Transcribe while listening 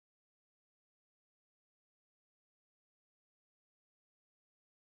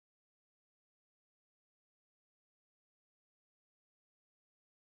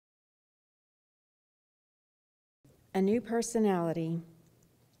a new personality,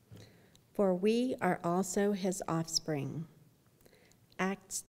 for we are also his offspring.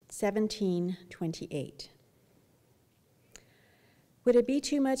 Acts 17:28. Would it be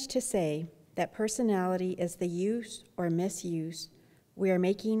too much to say that personality is the use or misuse we are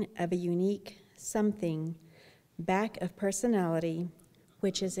making of a unique something back of personality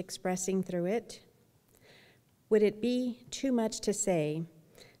which is expressing through it? Would it be too much to say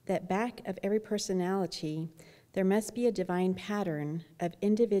that back of every personality there must be a divine pattern of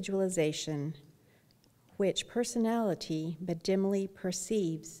individualization which personality but dimly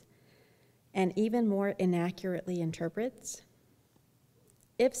perceives and even more inaccurately interprets?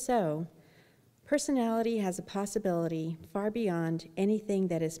 If so, personality has a possibility far beyond anything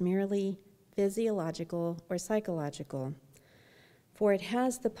that is merely physiological or psychological, for it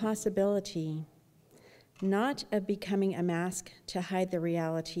has the possibility not of becoming a mask to hide the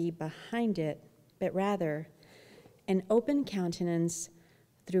reality behind it, but rather an open countenance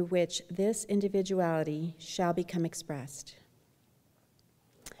through which this individuality shall become expressed.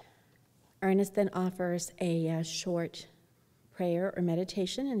 Ernest then offers a short prayer or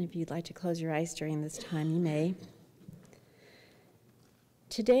meditation, and if you'd like to close your eyes during this time, you may.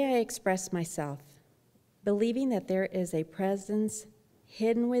 Today I express myself, believing that there is a presence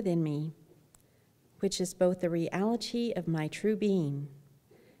hidden within me, which is both the reality of my true being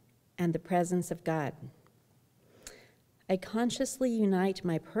and the presence of God. I consciously unite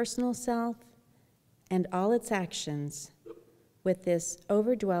my personal self and all its actions with this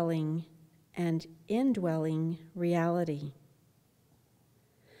overdwelling and indwelling reality.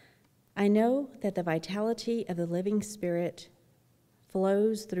 I know that the vitality of the living Spirit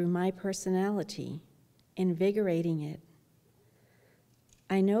flows through my personality, invigorating it.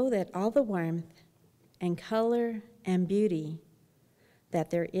 I know that all the warmth and color and beauty that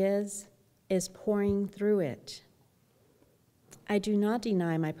there is pouring through it. I do not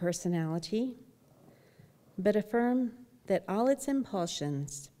deny my personality, but affirm that all its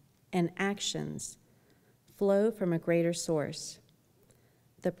impulsions and actions flow from a greater source,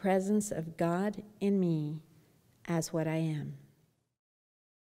 the presence of God in me as what I am.